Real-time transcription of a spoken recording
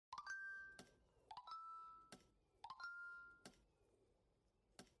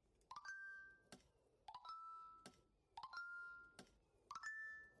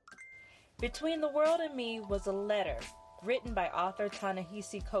Between the World and Me was a letter written by author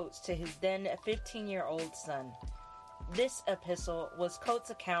Ta-Nehisi Coates to his then 15-year-old son. This epistle was Coates'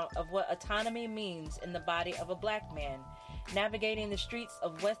 account of what autonomy means in the body of a black man, navigating the streets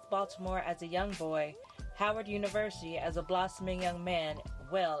of West Baltimore as a young boy, Howard University as a blossoming young man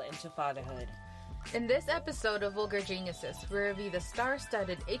well into fatherhood. In this episode of Vulgar Geniuses, we review the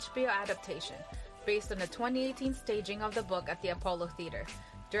star-studded HBO adaptation based on the 2018 staging of the book at the Apollo Theater,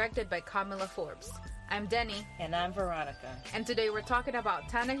 directed by Camilla Forbes. I'm Denny. And I'm Veronica. And today we're talking about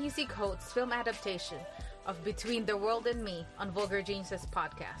Ta-Nehisi Coates' film adaptation of Between the World and Me on Vulgar Geniuses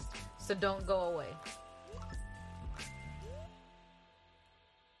podcast. So don't go away.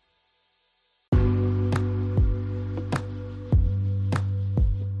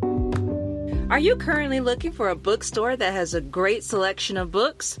 Are you currently looking for a bookstore that has a great selection of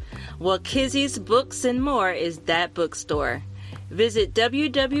books? Well, Kizzy's Books and More is that bookstore. Visit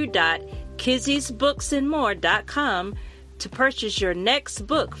www.kizzy'sbooksandmore.com to purchase your next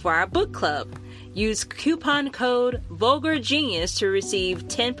book for our book club. Use coupon code VulgarGenius to receive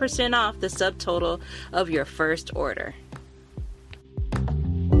 10% off the subtotal of your first order.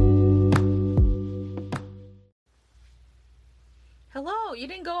 Hello, you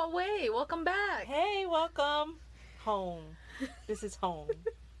didn't go away. Welcome back. Hey, welcome home. This is home.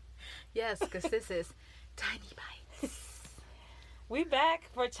 Yes, because this is Tiny Bites. We back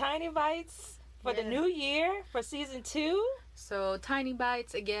for Tiny Bites for the new year, for season 2. So Tiny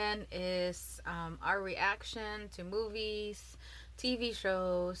Bites, again, is our reaction to movies, TV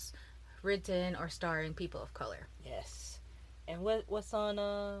shows, written or starring people of color. Yes. And what's on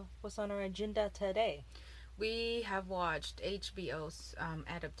our agenda today? We have watched HBO's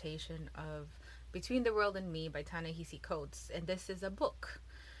adaptation of Between the World and Me by Ta-Nehisi Coates, and this is a book,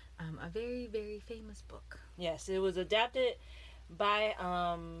 a very, very famous book. Yes, it was adapted by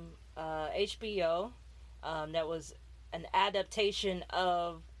HBO. That was an adaptation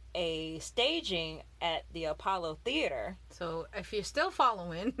of a staging at the Apollo Theater. So if you're still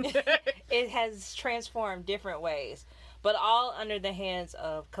following, it has transformed different ways, but all under the hands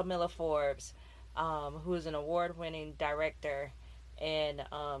of Camilla Forbes, who is an award-winning director, and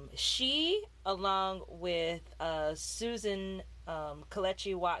she, along with Susan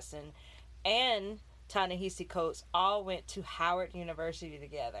Kelechi Watson and Ta-Nehisi Coates, all went to Howard University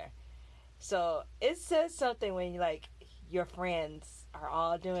together. So it says something when your friends are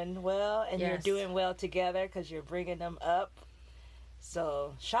all doing well, and you're doing well together because you're bringing them up.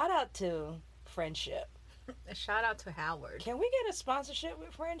 So shout out to friendship. Shout out to Howard. Can we get a sponsorship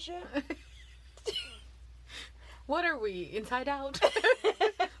with friendship? What are we, Inside Out?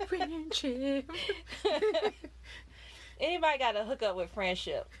 Friendship. Anybody got to hook up with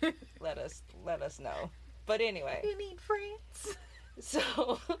friendship? Let us know. But anyway, You need friends.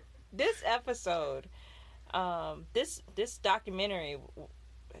 So this episode, this documentary,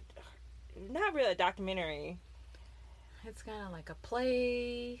 not really a documentary. It's kind of like a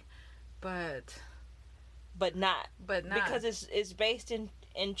play, but not because it's based in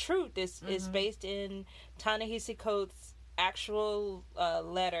truth. It's based in Ta-Nehisi Coates' actual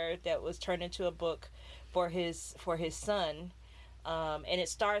letter that was turned into a book for his son, and it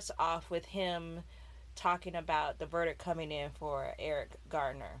starts off with him talking about the verdict coming in for Eric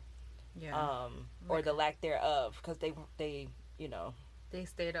Garner, or the lack thereof, because they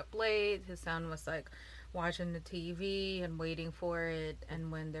stayed up late. His son was watching the TV and waiting for it, and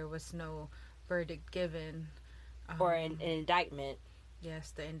when there was no verdict given, or an indictment.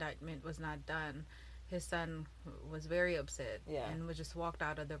 Yes, the indictment was not done. His son was very upset and just walked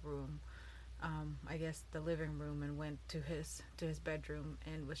out of the room, I guess the living room, and went to his bedroom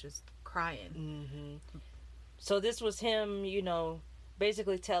and was just crying. Mm-hmm. So this was him,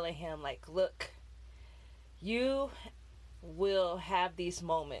 basically telling him, look, you will have these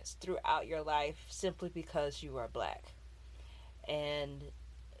moments throughout your life simply because you are black. And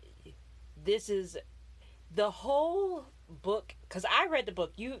this is the whole book, because I read the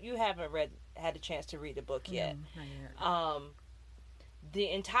book. You haven't had a chance to read the book yet. Not yet. The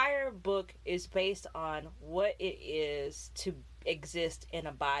entire book is based on what it is to exist in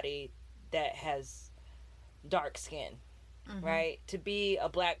a body that has dark skin, right? To be a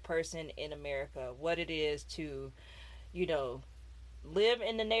black person in America, what it is to, live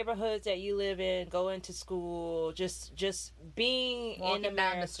in the neighborhoods that you live in, go into school, just being walking in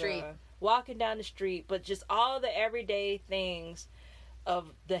America, down the street. Walking down the street, but just all the everyday things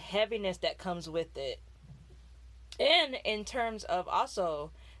of the heaviness that comes with it. And in terms of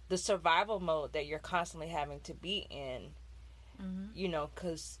also the survival mode that you're constantly having to be in,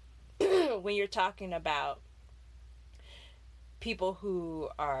 because when you're talking about people who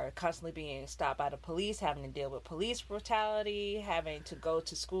are constantly being stopped by the police, having to deal with police brutality, having to go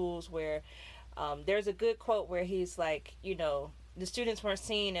to schools where there's a good quote where he's like, the students weren't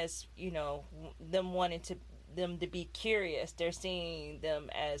seen as, them wanting them to be curious. They're seeing them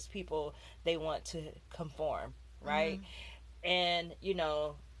as people they want to conform, right? And,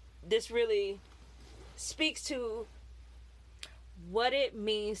 this really speaks to what it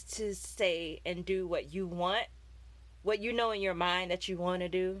means to say and do what you want, what you know in your mind that you want to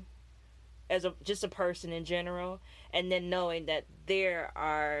do as just a person in general, and then knowing that there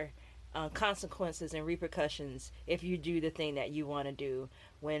are consequences and repercussions if you do the thing that you want to do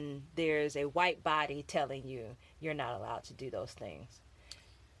when there's a white body telling you you're not allowed to do those things.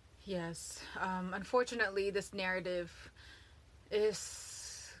 Yes. Unfortunately, this narrative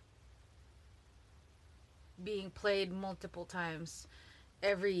is being played multiple times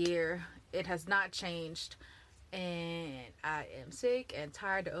every year. It has not changed, and I am sick and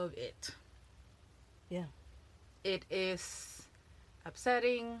tired of it. Yeah. It is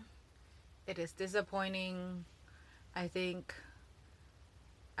upsetting. It is disappointing. I think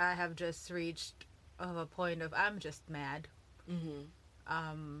I have just reached a point of I'm just mad.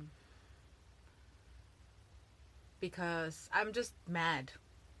 Because I'm just mad.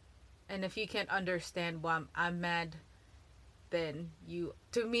 And if you can't understand why I'm mad, then you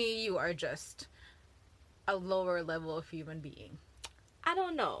are just a lower level of human being. I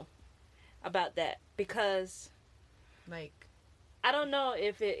don't know about that, because I don't know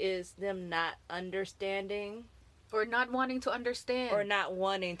if it is them not understanding or not wanting to understand.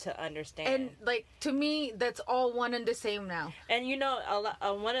 And to me, that's all one and the same now. And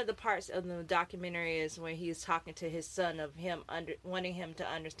one of the parts of the documentary is when he's talking to his son of him wanting him to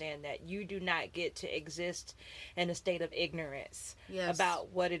understand that you do not get to exist in a state of ignorance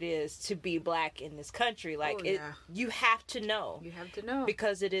about what it is to be black in this country. You have to know. You have to know.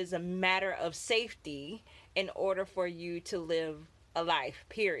 Because it is a matter of safety in order for you to live a life,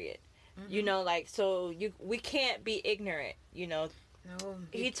 period. So we can't be ignorant, No.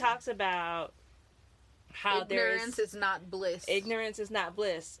 He talks about how ignorance is not bliss. Ignorance is not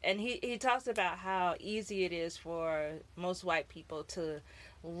bliss. And he talks about how easy it is for most white people to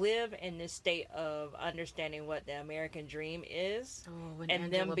live in this state of understanding what the American dream is,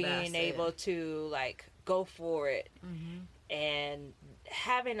 and them being able to go for it, and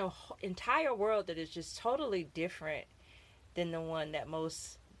having an entire world that is just totally different than the one that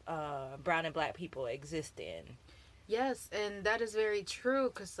most brown and black people exist in. Yes, and that is very true,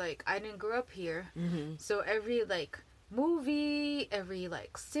 because I didn't grow up here. So every movie, every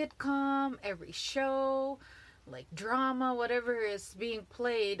sitcom, every show, drama, whatever is being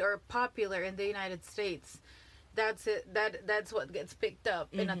played or popular in the United States, that's it. That's what gets picked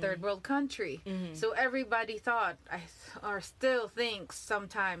up in a third world country. So everybody thought, or still thinks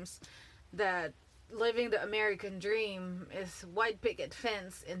sometimes, that living the American dream is white picket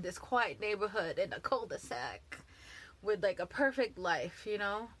fence in this quiet neighborhood in a cul-de-sac with a perfect life,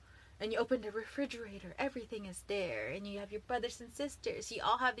 and you open the refrigerator, everything is there, and you have your brothers and sisters, you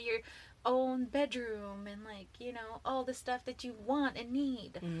all have your own bedroom, and all the stuff that you want and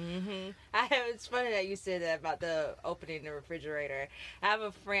need. It's funny that you said that about the opening the refrigerator. I have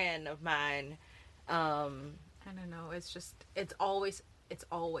a friend of mine, I don't know, it's always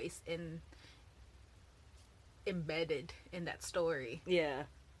embedded in that story. Yeah.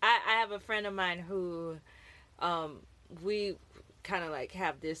 I have a friend of mine who we kind of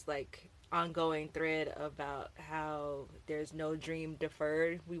have this ongoing thread about how there's no dream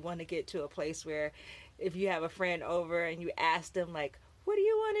deferred. We want to get to a place where if you have a friend over and you ask them what do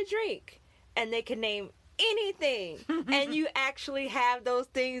you want to drink, and they can name anything and you actually have those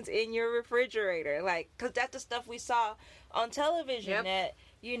things in your refrigerator, because that's the stuff we saw on television. That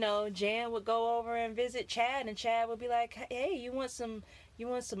Jan would go over and visit Chad, and Chad would be like, hey, you want some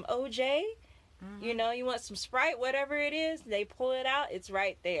OJ? You want some Sprite, whatever it is, they pull it out, it's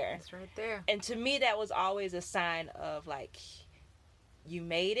right there. It's right there. And to me, that was always a sign of you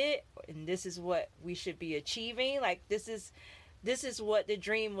made it, and this is what we should be achieving. This is what the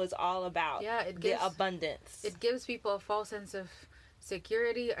dream was all about. Yeah, the abundance. It gives people a false sense of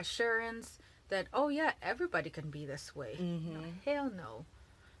security, assurance that, oh yeah, everybody can be this way. No, hell no.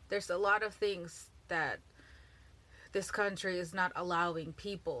 There's a lot of things that this country is not allowing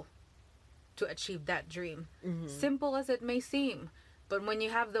people to achieve that dream. Simple as it may seem. But when you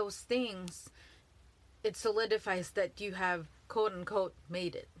have those things, it solidifies that you have, quote unquote,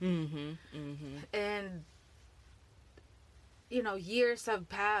 made it. And, years have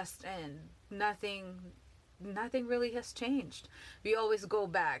passed and nothing really has changed. We always go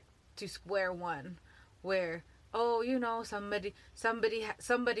back to square one, where oh, you know, somebody's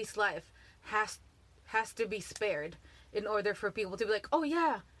life has to be spared in order for people to be like, oh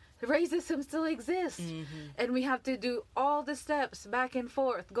yeah, racism still exists. And we have to do all the steps back and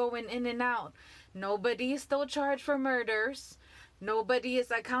forth, going in and out. Nobody is still charged for murders. Nobody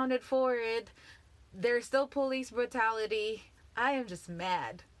is accounted for it. There's still police brutality. I am just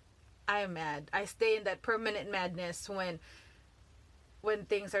mad. I am mad. I stay in that permanent madness when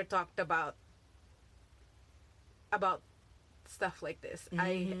things are talked about stuff like this.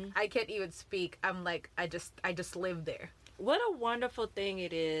 I can't even speak. I'm like, I just live there. What a wonderful thing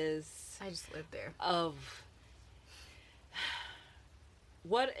it is. I just live there.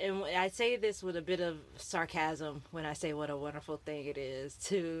 And I say this with a bit of sarcasm when I say what a wonderful thing it is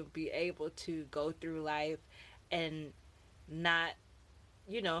to be able to go through life and not,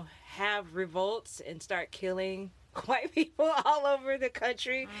 have revolts and start killing white people all over the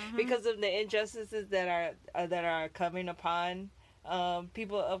country because of the injustices that are coming upon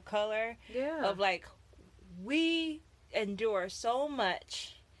people of color. Yeah. Of like, we endure so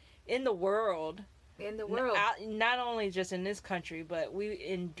much in the world. Not only just in this country, but we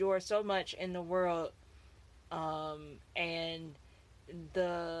endure so much in the world, and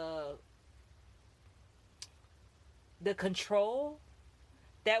the control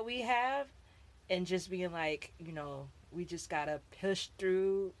that we have, and just being like, we just gotta push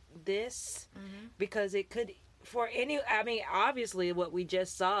through this because it could, obviously what we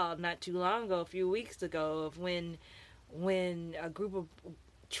just saw not too long ago, a few weeks ago, of when a group of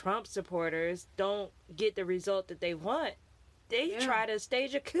Trump supporters don't get the result that they want, they try to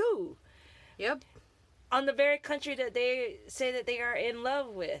stage a coup. Yep. On the very country that they say that they are in love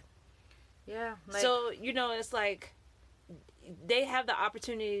with. Yeah. So, it's like they have the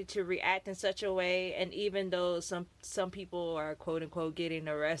opportunity to react in such a way, and even though some people are quote unquote getting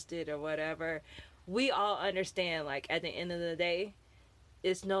arrested or whatever, we all understand, like, at the end of the day,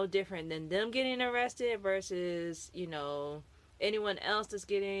 it's no different than them getting arrested versus, anyone else that's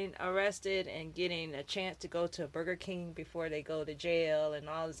getting arrested and getting a chance to go to Burger King before they go to jail and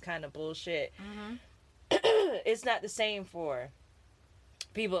all this kind of bullshit. It's not the same for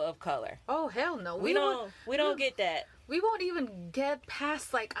people of color. Oh, hell no. We don't get that. We won't even get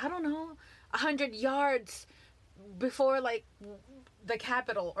past, like, I don't know, 100 yards before, like, the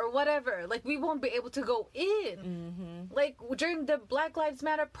Capitol or whatever. Like, we won't be able to go in. Like, during the Black Lives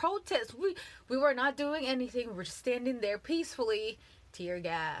Matter protests, we were not doing anything. We're just standing there peacefully. Tear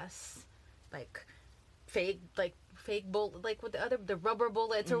gas, like fake bullet, like with the rubber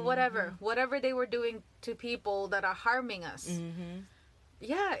bullets or whatever they were doing to people that are harming us.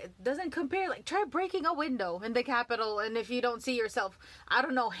 Yeah, it doesn't compare. Like, try breaking a window in the Capitol, and if you don't see yourself, I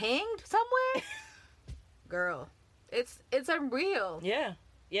don't know, hanged somewhere, girl. It's unreal. Yeah,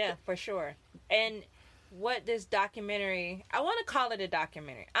 for sure. And what this documentary, I want to call it a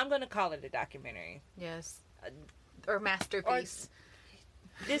documentary. I'm going to call it a documentary. Yes. Or masterpiece.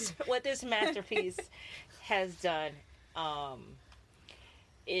 What this masterpiece has done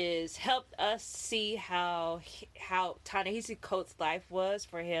is helped us see how Ta-Nehisi Coates' life was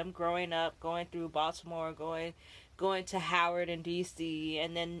for him growing up, going through Baltimore, going to Howard and DC,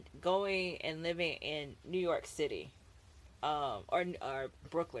 and then going and living in New York City. Or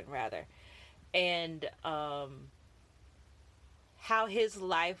Brooklyn rather, and how his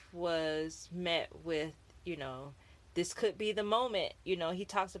life was met with, this could be the moment. He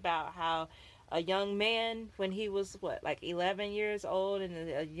talks about how a young man, when he was 11 years old,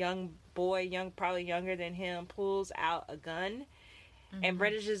 and a young boy, probably younger than him, pulls out a gun and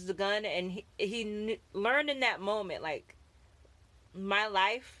brandishes the gun, and he learned in that moment, like, my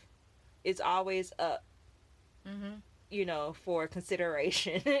life is always up. For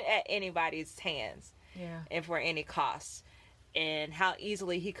consideration at anybody's hands. Yeah. And for any cost. And how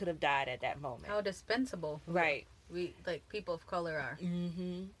easily he could have died at that moment. How dispensable. Right. We, like, people of color are.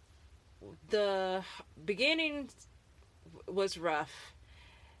 The beginning was rough.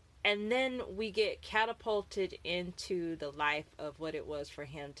 And then we get catapulted into the life of what it was for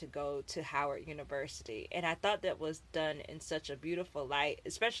him to go to Howard University. And I thought that was done in such a beautiful light,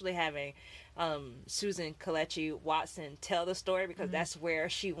 especially having Susan Kelechi Watson tell the story, because that's where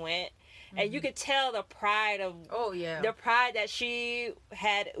she went. And you could tell the pride of... Oh, yeah. The pride that she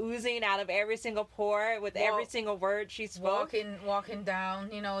had oozing out of every single pore with every single word she spoke. Walking down,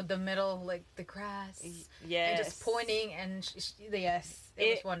 the middle, like, the grass. Yes. And just pointing, and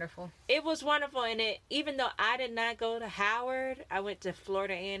it was wonderful. It was wonderful, and even though I did not go to Howard, I went to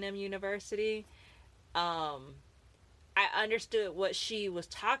Florida A&M University. I understood what she was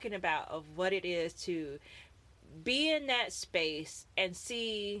talking about, of what it is to be in that space and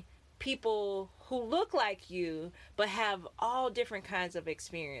see people who look like you but have all different kinds of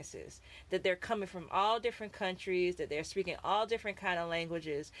experiences, that they're coming from all different countries, that they're speaking all different kind of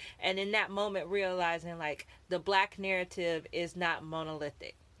languages, and in that moment realizing like the Black narrative is not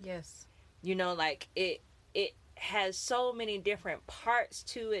monolithic. Yes. You know, like it has so many different parts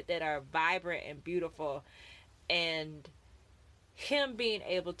to it that are vibrant and beautiful, and him being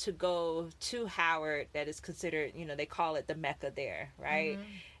able to go to Howard, that is considered, you know, they call it the Mecca there, right? Mm-hmm.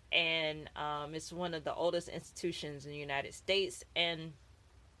 And it's one of the oldest institutions in the United States, and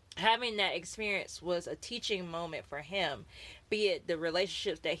having that experience was a teaching moment for him, be it the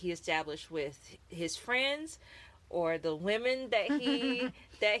relationships that he established with his friends or the women that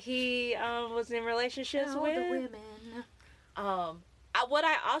he was in relationships with. The women. What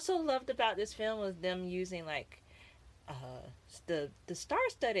I also loved about this film was them using like the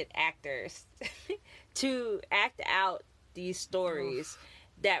star-studded actors to act out these stories. Oof.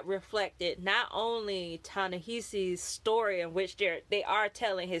 That reflected not only Ta-Nehisi's story, in which they are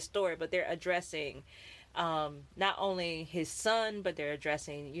telling his story, but they're addressing not only his son, but they're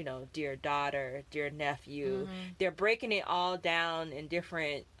addressing, you know, dear daughter, dear nephew. Mm-hmm. They're breaking it all down in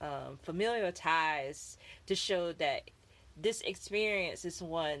different familial ties to show that this experience is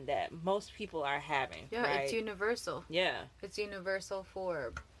one that most people are having. Yeah, right? It's universal. Yeah. It's universal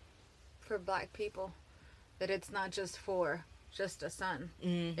for Black people. That it's not just for just a son.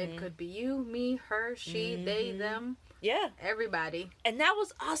 Mm-hmm. It could be you, me, her, she, mm-hmm. they, them. Yeah. Everybody. And that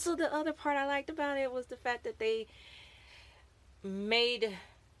was also the other part I liked about it, was the fact that they made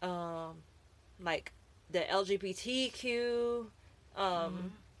like the LGBTQ mm-hmm.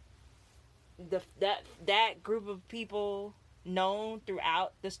 that group of people known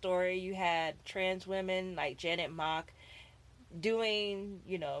throughout the story. You had trans women like Janet Mock doing,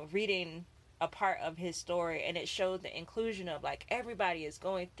 you know, reading a part of his story, and it showed the inclusion of like everybody is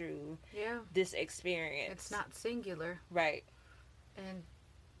going through this experience. It's not singular, right? And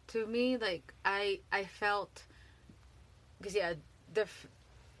to me, like I felt, because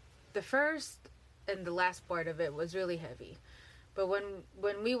the first and the last part of it was really heavy, but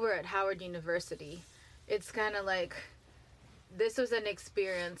when we were at Howard University, it's kind of like this was an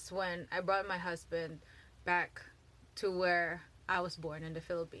experience when I brought my husband back to where I was born, in the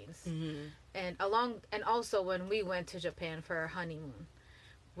Philippines. Mm-hmm. And also when we went to Japan for our honeymoon.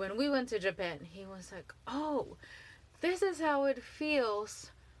 When we went to Japan, he was like, "Oh, this is how it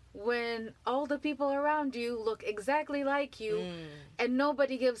feels when all the people around you look exactly like you and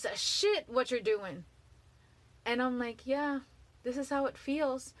nobody gives a shit what you're doing." And I'm like, yeah, this is how it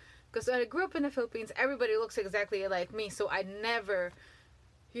feels. Because I grew up in the Philippines, everybody looks exactly like me, so I never,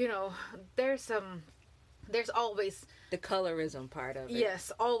 you know, there's always the colorism part of it.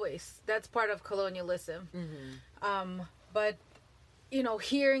 Yes, always. That's part of colonialism. Mm-hmm. But, you know,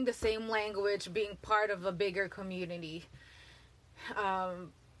 hearing the same language, being part of a bigger community,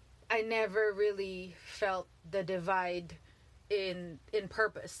 I never really felt the divide in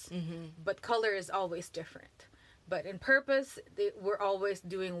purpose. Mm-hmm. But color is always different. But in purpose, we're always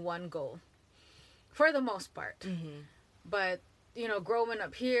doing one goal, for the most part. Mm-hmm. But, you know, growing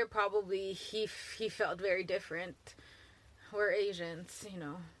up here, probably he felt very different. We're Asians, you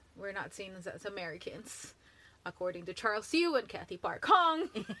know. We're not seen as Americans, according to Charles Yu and Kathy Park Hong.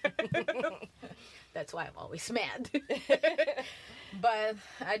 That's why I'm always mad. But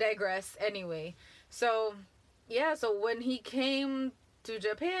I digress anyway. So, yeah, so when he came to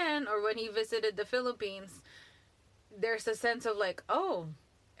Japan, or when he visited the Philippines, there's a sense of like, oh,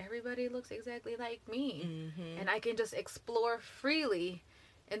 everybody looks exactly like me. Mm-hmm. And I can just explore freely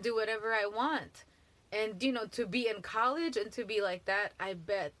and do whatever I want. And, you know, to be in college and to be like that, I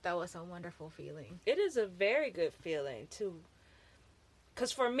bet that was a wonderful feeling. It is a very good feeling, too.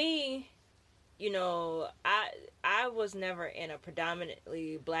 Because for me, you know, I was never in a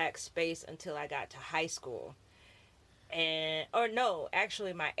predominantly Black space until I got to high school.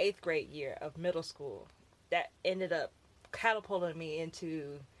 Actually my 8th grade year of middle school. That ended up catapulting me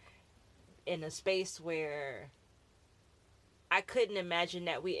in a space where I couldn't imagine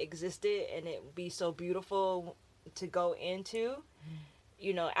that we existed, and it would be so beautiful to go into,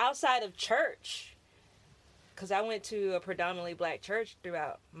 you know, outside of church, because I went to a predominantly Black church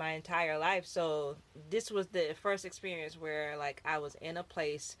throughout my entire life. So this was the first experience where like I was in a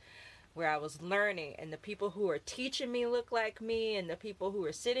place where I was learning, and the people who were teaching me look like me, and the people who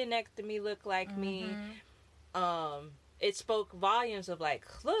were sitting next to me look like me. It spoke volumes of like,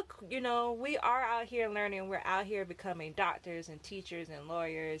 look, you know, we are out here learning. We're out here becoming doctors and teachers and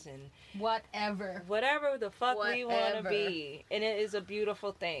lawyers and whatever the fuck we want to be. And it is a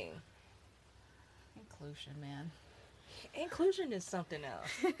beautiful thing. Inclusion, man. Inclusion is something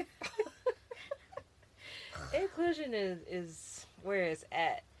else. Inclusion is where it's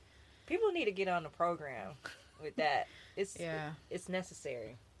at. People need to get on the program with that. It's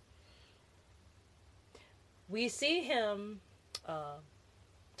necessary. We see him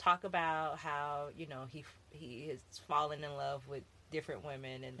talk about how, you know, he has fallen in love with different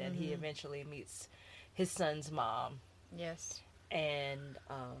women, and then he eventually meets his son's mom. Yes. And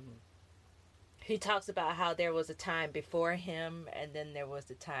he talks about how there was a time before him, and then there was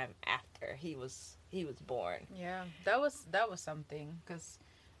a time after he was born. Yeah, that was something, because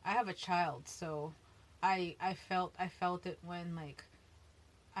I have a child, so I felt it when, like,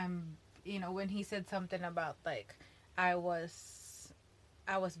 when he said something about, like, I was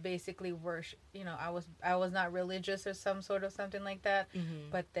basically I was not religious or some sort of something like that,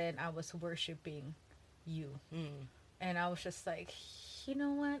 but then I was worshiping you. And I was just like, you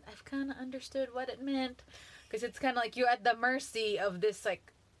know what? I've kind of understood what it meant, because it's kind of like you're at the mercy of this,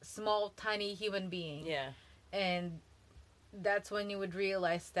 like, small, tiny human being. Yeah. And that's when you would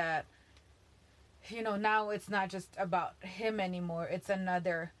realize that, you know, now it's not just about him anymore. It's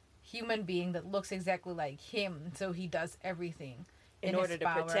another human being that looks exactly like him, so he does everything in order to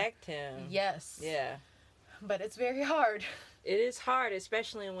protect him. Yes. Yeah. But it's very hard. It is hard,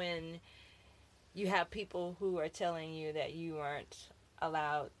 especially when you have people who are telling you that you aren't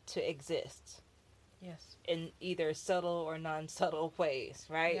allowed to exist. Yes. In either subtle or non-subtle ways,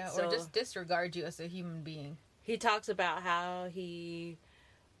 right? Yeah, or just disregard you as a human being. He talks about how he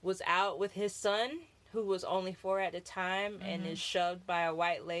was out with his son, who was only 4 at the time, and is shoved by a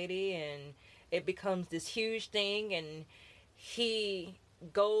white lady, and it becomes this huge thing, and he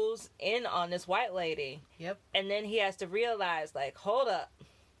goes in on this white lady. Yep. And then he has to realize, like, hold up.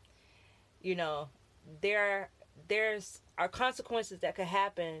 You know, there's are consequences that could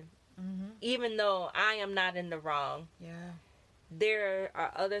happen, even though I am not in the wrong. Yeah. There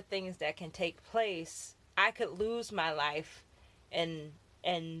are other things that can take place. I could lose my life, and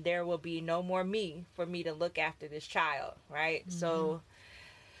there will be no more me for me to look after this child, right? So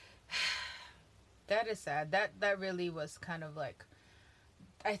that is sad. That really was kind of like,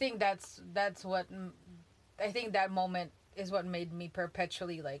 I think that's what, I think that moment is what made me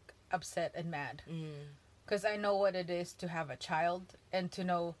perpetually, like, upset and mad. Because I know what it is to have a child, and to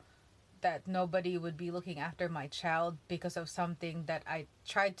know that nobody would be looking after my child because of something that I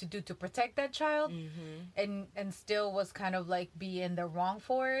tried to do to protect that child, and still was kind of like be in the wrong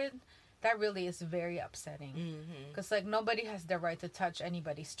for it. That really is very upsetting, because like nobody has the right to touch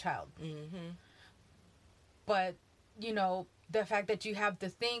anybody's child. But you know, the fact that you have to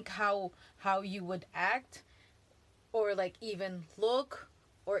think how you would act, or like even look,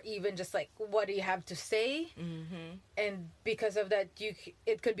 or even just like what do you have to say, and because of that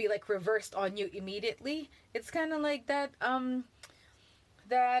it could be like reversed on you immediately. It's kind of like that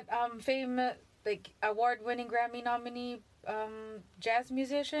famous, like, award-winning Grammy nominee jazz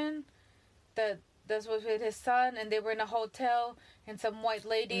musician that was with his son, and they were in a hotel, and some white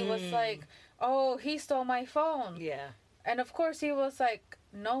lady was like, oh, he stole my phone. Yeah. And of course he was like,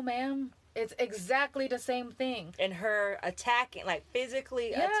 no ma'am, it's exactly the same thing. And her attacking, like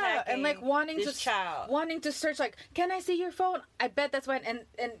physically attacking, and like wanting to search, like, can I see your phone? I bet that's when,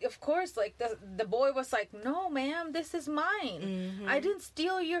 and of course, like the boy was like, no ma'am, this is mine. I didn't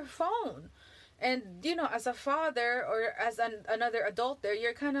steal your phone. And you know, as a father or as another adult there,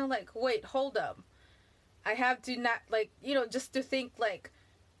 you're kind of like, wait, hold up, I have to not, like, you know, just to think, like,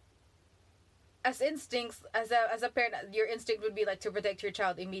 as instincts, as a parent, your instinct would be like to protect your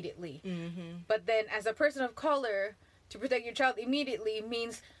child immediately. But then as a person of color, to protect your child immediately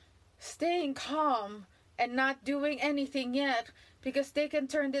means staying calm and not doing anything yet, because they can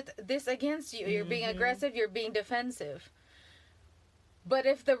turn this against you. You're being aggressive, you're being defensive. But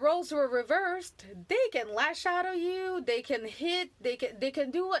if the roles were reversed, they can lash out at you, they can hit, they can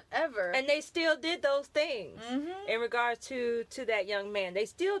do whatever. And they still did those things. In regards to that young man, they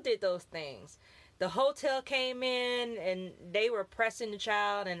still did those things. The hotel came in and they were pressing the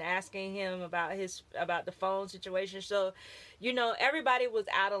child and asking him about the phone situation. So, you know, everybody was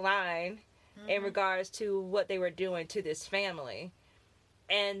out of line in regards to what they were doing to this family.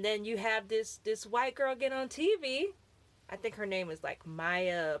 And then you have this white girl get on TV. I think her name is like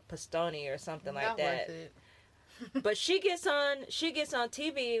Maya Pastoni or something like that. But she gets on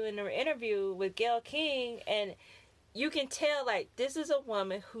TV in an interview with Gayle King, and you can tell, like, this is a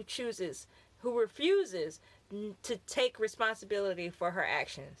woman who refuses to take responsibility for her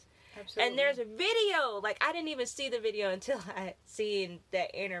actions. Absolutely. And there's a video, like, I didn't even see the video until I seen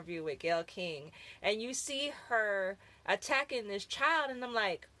that interview with Gayle King, and you see her attacking this child, and I'm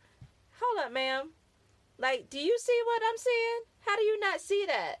like, hold up, ma'am. Like, do you see what I'm saying? How do you not see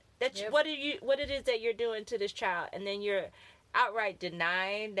that? Yep. What it is that you're doing to this child, and then you're outright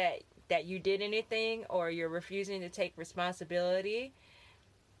denying that you did anything, or you're refusing to take responsibility.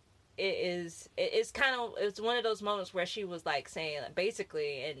 It's one of those moments where she was like saying,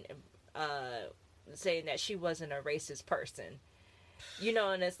 basically, and saying that she wasn't a racist person. You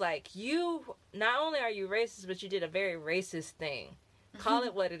know, and it's like, you, not only are you racist, but you did a very racist thing. Call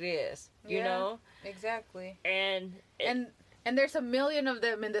it what it is, you know? Exactly. And there's a million of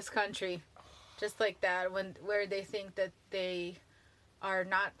them in this country, just like that, where they think that they are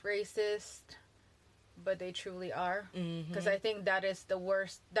not racist, but they truly are. Because I think that is the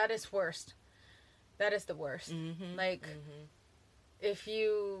worst. That is worst. That is the worst. Like, if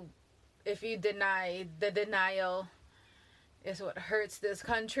you deny, the denial is what hurts this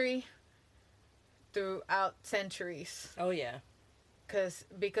country throughout centuries. Oh, yeah.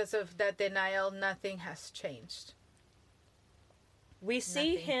 Because of that denial, nothing has changed. We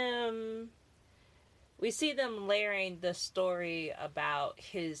see them layering the story about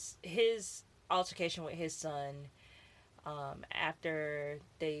his altercation with his son, after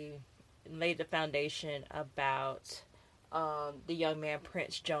they laid the foundation about the young man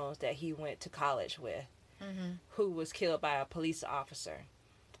Prince Jones that he went to college with, who was killed by a police officer.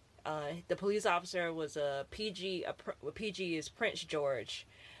 The police officer was a PG. PG is Prince George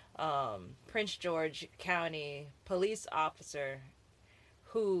County police officer,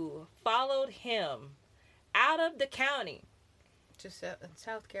 who followed him out of the county to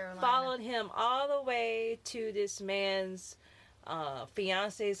South Carolina. Followed him all the way to this man's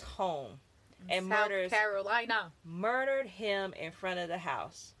fiance's home, and murdered him in front of the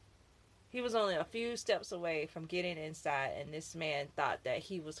house. He was only a few steps away from getting inside, and this man thought that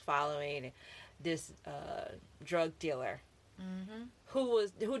he was following this drug dealer, who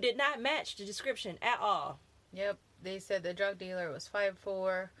did not match the description at all. Yep, they said the drug dealer was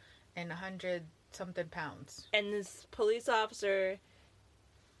 5'4" and 100-something pounds. And this police officer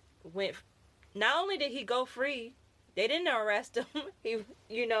went. Not only did he go free, they didn't arrest him.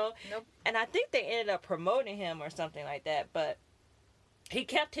 Nope. And I think they ended up promoting him or something like that. But he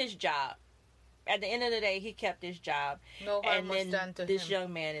kept his job. At the end of the day, he kept his job. No harm was done to him. This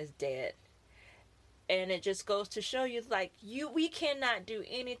young man is dead. And it just goes to show you, like, we cannot do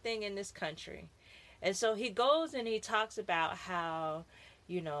anything in this country. And so he goes and he talks about how,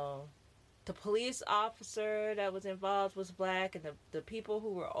 the police officer that was involved was black, and the people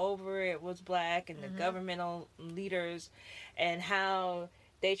who were over it was black, and the governmental leaders, and how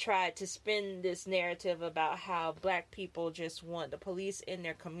they tried to spin this narrative about how black people just want the police in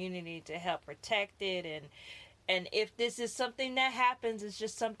their community to help protect it, and if this is something that happens, it's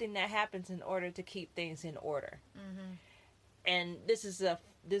just something that happens in order to keep things in order. And this is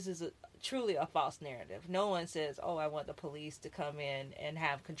truly a false narrative. No one says, "Oh, I want the police to come in and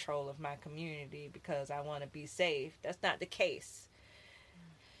have control of my community because I want to be safe." That's not the case.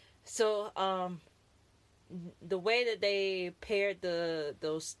 So, the way that they paired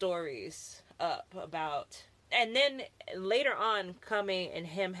those stories up about, and then later on coming and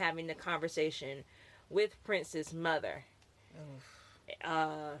him having the conversation with Prince's mother,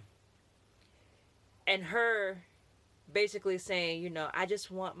 and her basically saying, I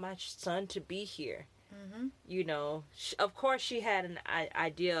just want my son to be here. Of course she had an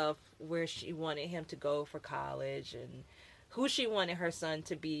idea of where she wanted him to go for college and who she wanted her son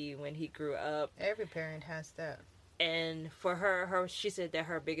to be when he grew up. Every parent has that. And for her, she said that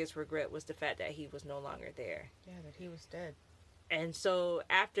her biggest regret was the fact that he was no longer there. Yeah, that he was dead. And so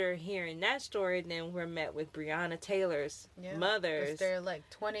after hearing that story, then we're met with Breonna Taylor's mother. Because they're like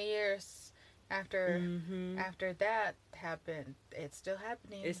 20 years after that happened. It's still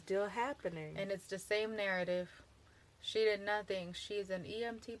happening. It's still happening. And it's the same narrative. She did nothing. She's an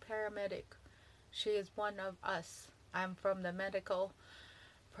EMT paramedic. She is one of us. I'm from the medical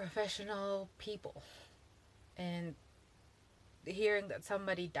professional people. And hearing that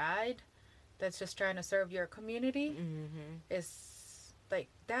somebody died that's just trying to serve your community is like,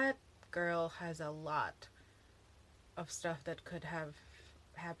 that girl has a lot of stuff that could have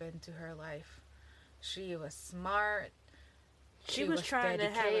happened to her life. She was smart. She was trying dedicated.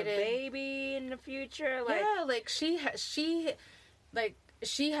 To have a baby in the future.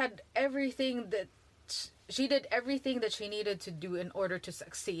 She had everything that she did everything that she needed to do in order to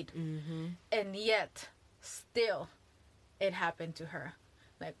succeed. And yet still it happened to her.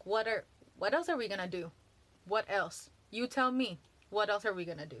 Like, what else are we gonna do? What else? You tell me. What else are we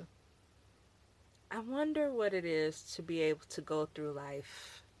gonna do? I wonder what it is to be able to go through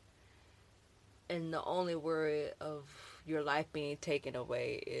life and the only worry of your life being taken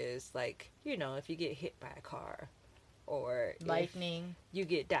away is like, you know, if you get hit by a car, or lightning, you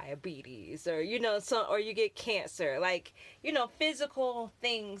get diabetes, or, you know, or you get cancer, like, you know, physical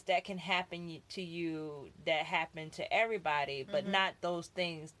things that can happen to you that happen to everybody, but not those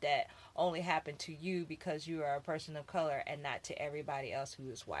things that only happen to you because you are a person of color and not to everybody else who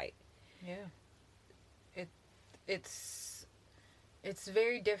is white. Yeah. It's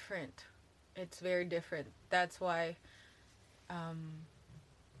very different. It's very different. That's why,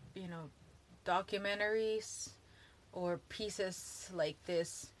 you know, documentaries or pieces like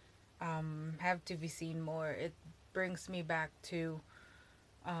this have to be seen more. It brings me back to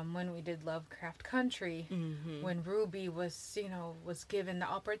when we did Lovecraft Country, when Ruby was, you know, was given the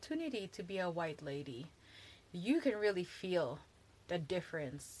opportunity to be a white lady. You can really feel the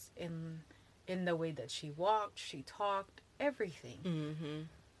difference in the way that she walked, she talked, everything.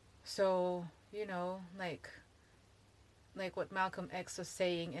 So, you know, like what Malcolm X was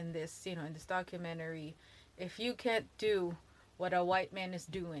saying in this, you know, in this documentary, if you can't do what a white man is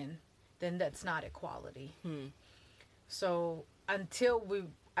doing, then that's not equality. So until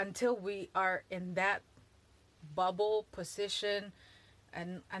we are in that bubble position,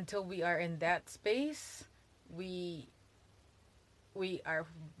 and until we are in that space, we'll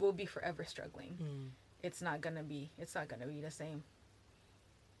be forever struggling. It's not gonna be the same.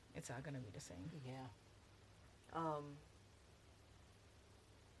 It's not gonna be the same. Yeah.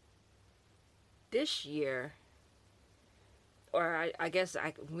 This year, or I guess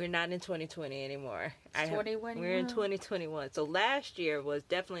we're not in 2020 anymore. We're in 2021. So last year was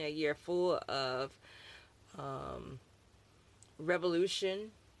definitely a year full of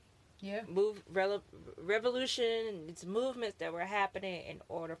revolution. Yeah. Revolution. It's movements that were happening in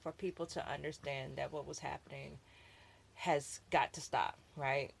order for people to understand that what was happening has got to stop,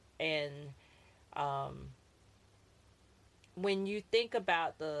 right? And when you think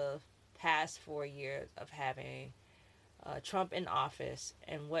about the past 4 years of having Trump in office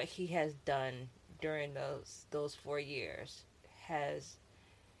and what he has done during those 4 years,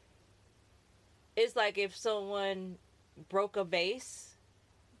 it's like if someone broke a vase,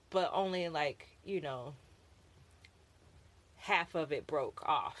 but only, like, you know, half of it broke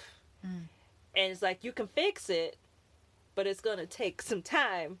off. And it's like, you can fix it, but it's going to take some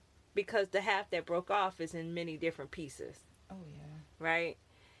time because the half that broke off is in many different pieces. Oh, yeah. Right?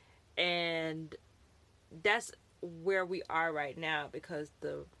 And that's where we are right now, because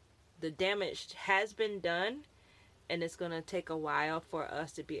the damage has been done, and it's going to take a while for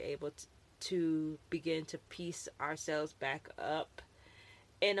us to be able to begin to piece ourselves back up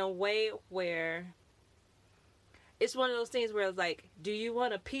in a way where it's one of those things where it's like, do you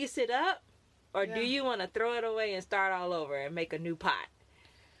want to piece it up, or do you want to throw it away and start all over and make a new pot?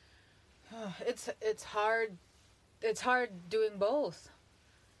 It's hard. It's hard doing both,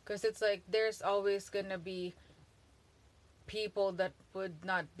 because it's like there's always gonna be people that would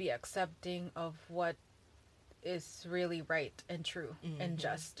not be accepting of what is really right and true and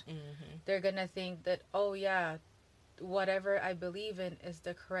just. They're gonna think that, oh yeah, whatever I believe in is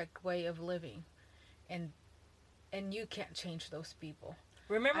the correct way of living, and you can't change those people.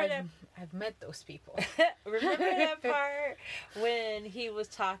 Remember I've met those people. Remember that part when he was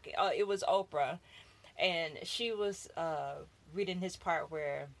talking? Oh, it was Oprah, and she was reading his part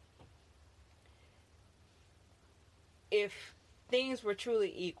where if things were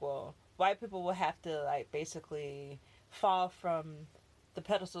truly equal, white people would have to, like, basically fall from the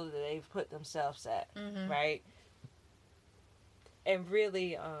pedestal that they've put themselves at, right? And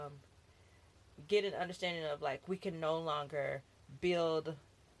really get an understanding of, like, we can no longer build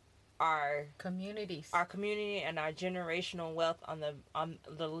our community and our generational wealth on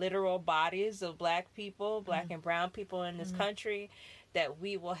the literal bodies of black people, black and brown people in this country, that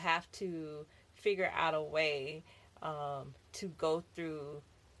we will have to figure out a way to go through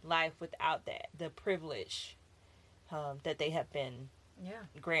life without the privilege that they have been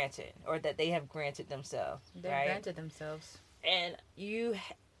granted, or that they have granted themselves. They've granted themselves. And you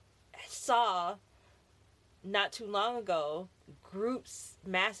saw not too long ago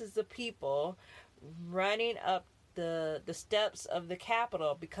masses of people running up the steps of the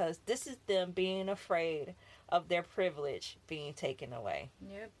Capitol, because this is them being afraid of their privilege being taken away.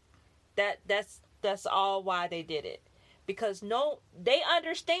 Yep. That's all why they did it, because they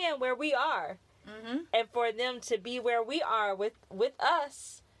understand where we are, and for them to be where we are with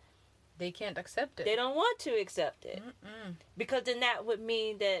us, they can't accept it. They don't want to accept it. Because then that would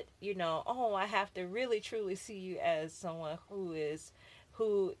mean that, you know, oh, I have to really truly see you as someone who is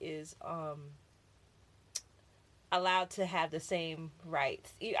allowed to have the same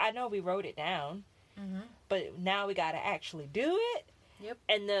rights. I know we wrote it down, But now we got to actually do it. Yep.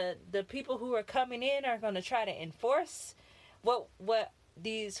 And the people who are coming in are going to try to enforce what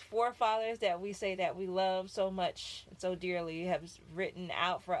these forefathers that we say that we love so much and so dearly have written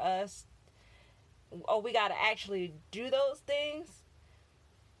out for us. Oh, we got to actually do those things.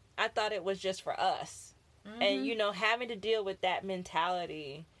 I thought it was just for us. And, you know, having to deal with that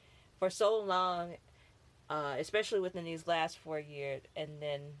mentality for so long, especially within these last 4 years, and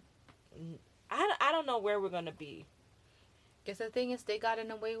then I don't know where we're going to be. Because the thing is, they got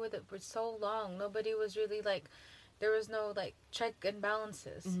in away with it for so long. Nobody was really like, there was no like check and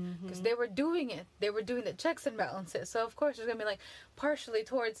balances. Because they were doing it. They were doing the checks and balances. So, of course, there's going to be like partially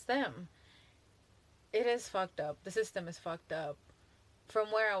towards them. It is fucked up. The system is fucked up. From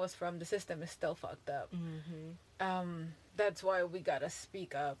where I was from, the system is still fucked up. That's why we got to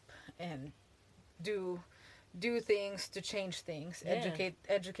speak up and do things to change things. Yeah.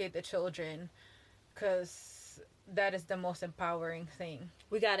 Educate the children. Because that is the most empowering thing.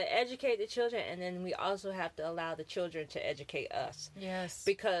 We got to educate the children, and then we also have to allow the children to educate us. Yes.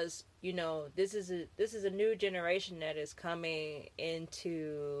 Because, you know, this is a new generation that is coming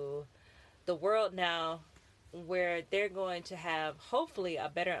into the world now, where they're going to have hopefully a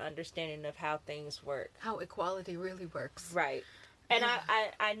better understanding of how things work, how equality really works. Right. And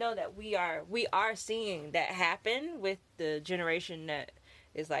I know that we are seeing that happen with the generation that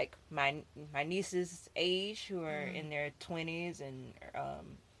is like my niece's age, who are in their 20s and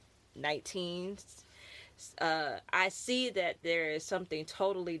 19s. I see that there is something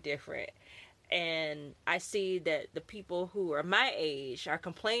totally different. And I see that the people who are my age are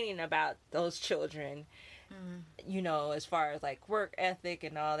complaining about those children, you know, as far as like work ethic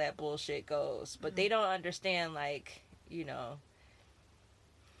and all that bullshit goes. But they don't understand, like, you know,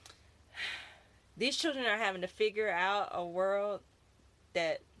 these children are having to figure out a world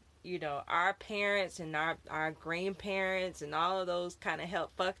that, you know, our parents and our grandparents and all of those kind of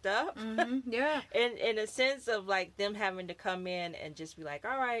helped fucked up. Yeah. in a sense of like them having to come in and just be like,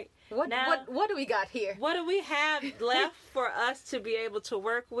 all right, what do we got here? What do we have left for us to be able to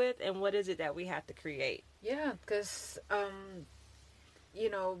work with, and what is it that we have to create? Yeah, because you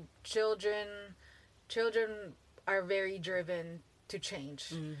know, children are very driven to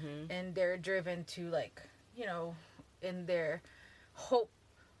change, and they're driven to, like, you know, in their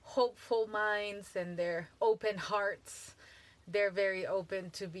hopeful minds and their open hearts, they're very open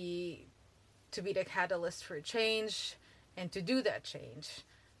to be the catalyst for change and to do that change.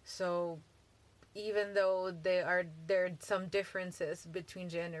 So even though there are some differences between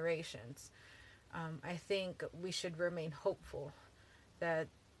generations, I think we should remain hopeful that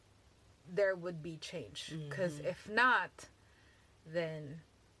there would be change, because if not, then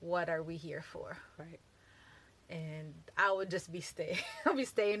what are we here for? Right. And I would just I'll be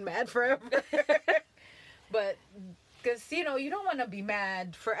staying mad forever. But, because, you know, you don't want to be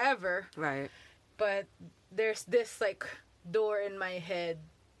mad forever. Right. But there's this, like, door in my head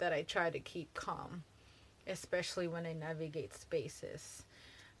that I try to keep calm, especially when I navigate spaces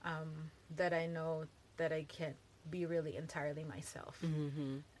that I know that I can't be really entirely myself.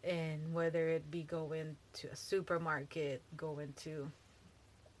 And whether it be going to a supermarket, going to,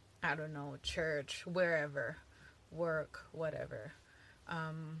 I don't know, church, wherever, work, whatever.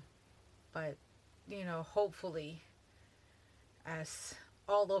 But, you know, hopefully, as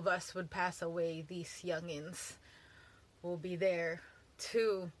all of us would pass away, these youngins will be there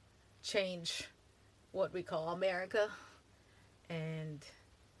to change what we call America. And,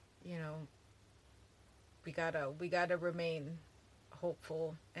 you know, we gotta remain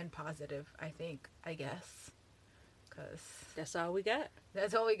hopeful and positive, I guess. 'Cause that's all we got.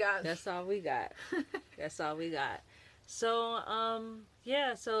 That's all we got. That's all we got. That's all we got. So,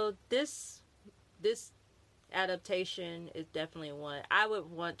 yeah, so this adaptation is definitely one. I would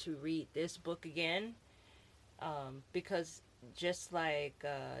want to read this book again, because just like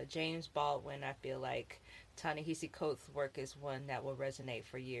James Baldwin, I feel like Ta-Nehisi Coates' work is one that will resonate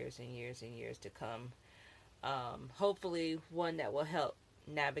for years and years and years to come. Hopefully one that will help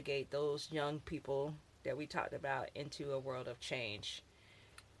navigate those young people that we talked about into a world of change.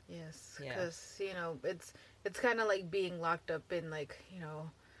 Yes, because, you know, it's kind of like being locked up in, like, you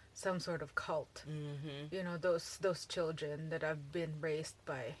know, some sort of cult. You know, those children that have been raised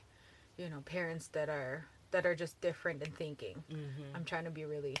by, you know, parents that are just different in thinking. I'm trying to be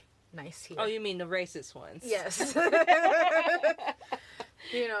really nice here. Oh, you mean the racist ones? Yes.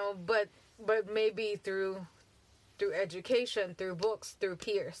 You know, but maybe through education, through books, through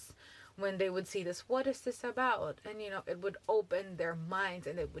peers, when they would see this, what is this about? And, you know, it would open their minds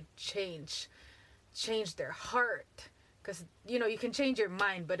and it would change their heart Because, you can change your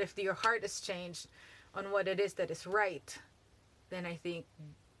mind, but if your heart is changed on what it is that is right, then I think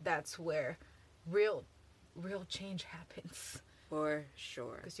that's where real change happens. For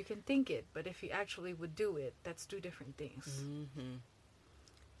sure. Because you can think it, but if you actually would do it, that's two different things. Mm-hmm.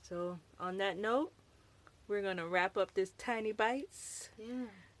 So, on that note, we're going to wrap up this Tiny Bites.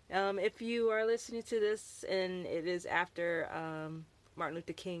 Yeah. If you are listening to this and it is after Martin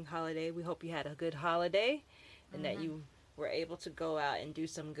Luther King holiday, we hope you had a good holiday and that you were able to go out and do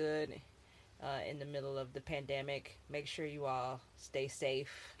some good in the middle of the pandemic. Make sure you all stay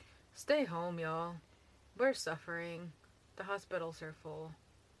safe. Stay home, y'all. We're suffering. The hospitals are full.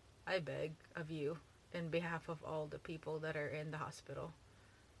 I beg of you, in behalf of all the people that are in the hospital,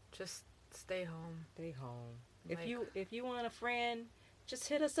 just stay home. Stay home. If you want a friend, just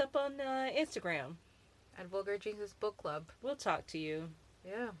hit us up on Instagram at Vulgar Jesus Book Club. We'll talk to you.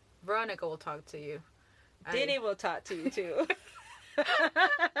 Yeah, Veronica will talk to you. Denny will talk to you too. No,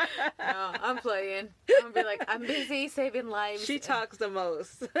 I'm playing. I'm gonna be like, I'm busy saving lives. She talks the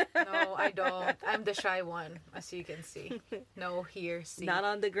most. No, I don't. I'm the shy one, as you can see. No, here, see. Not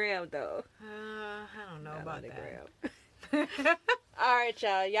on the gram, though. I don't know about that. Gram. All right,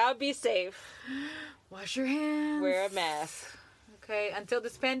 y'all. Y'all be safe. Wash your hands. Wear a mask. Okay, until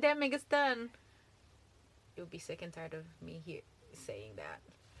this pandemic is done. You'll be sick and tired of me here saying that.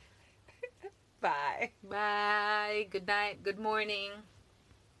 Bye. Bye. Good night. Good morning.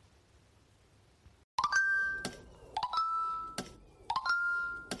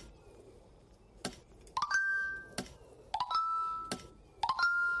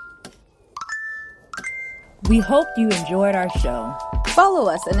 We hope you enjoyed our show. Follow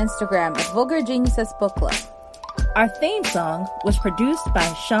us on Instagram at Vulgar Geniuses Book Club. Our theme song was produced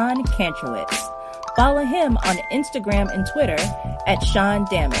by Sean Kantrowitz. Follow him on Instagram and Twitter at Sean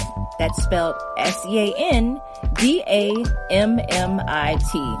Dammit. That's spelled SeanDammit.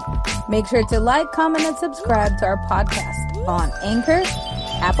 Make sure to like, comment, and subscribe to our podcast on Anchor,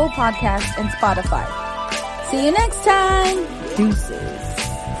 Apple Podcasts, and Spotify. See you next time. Deuces.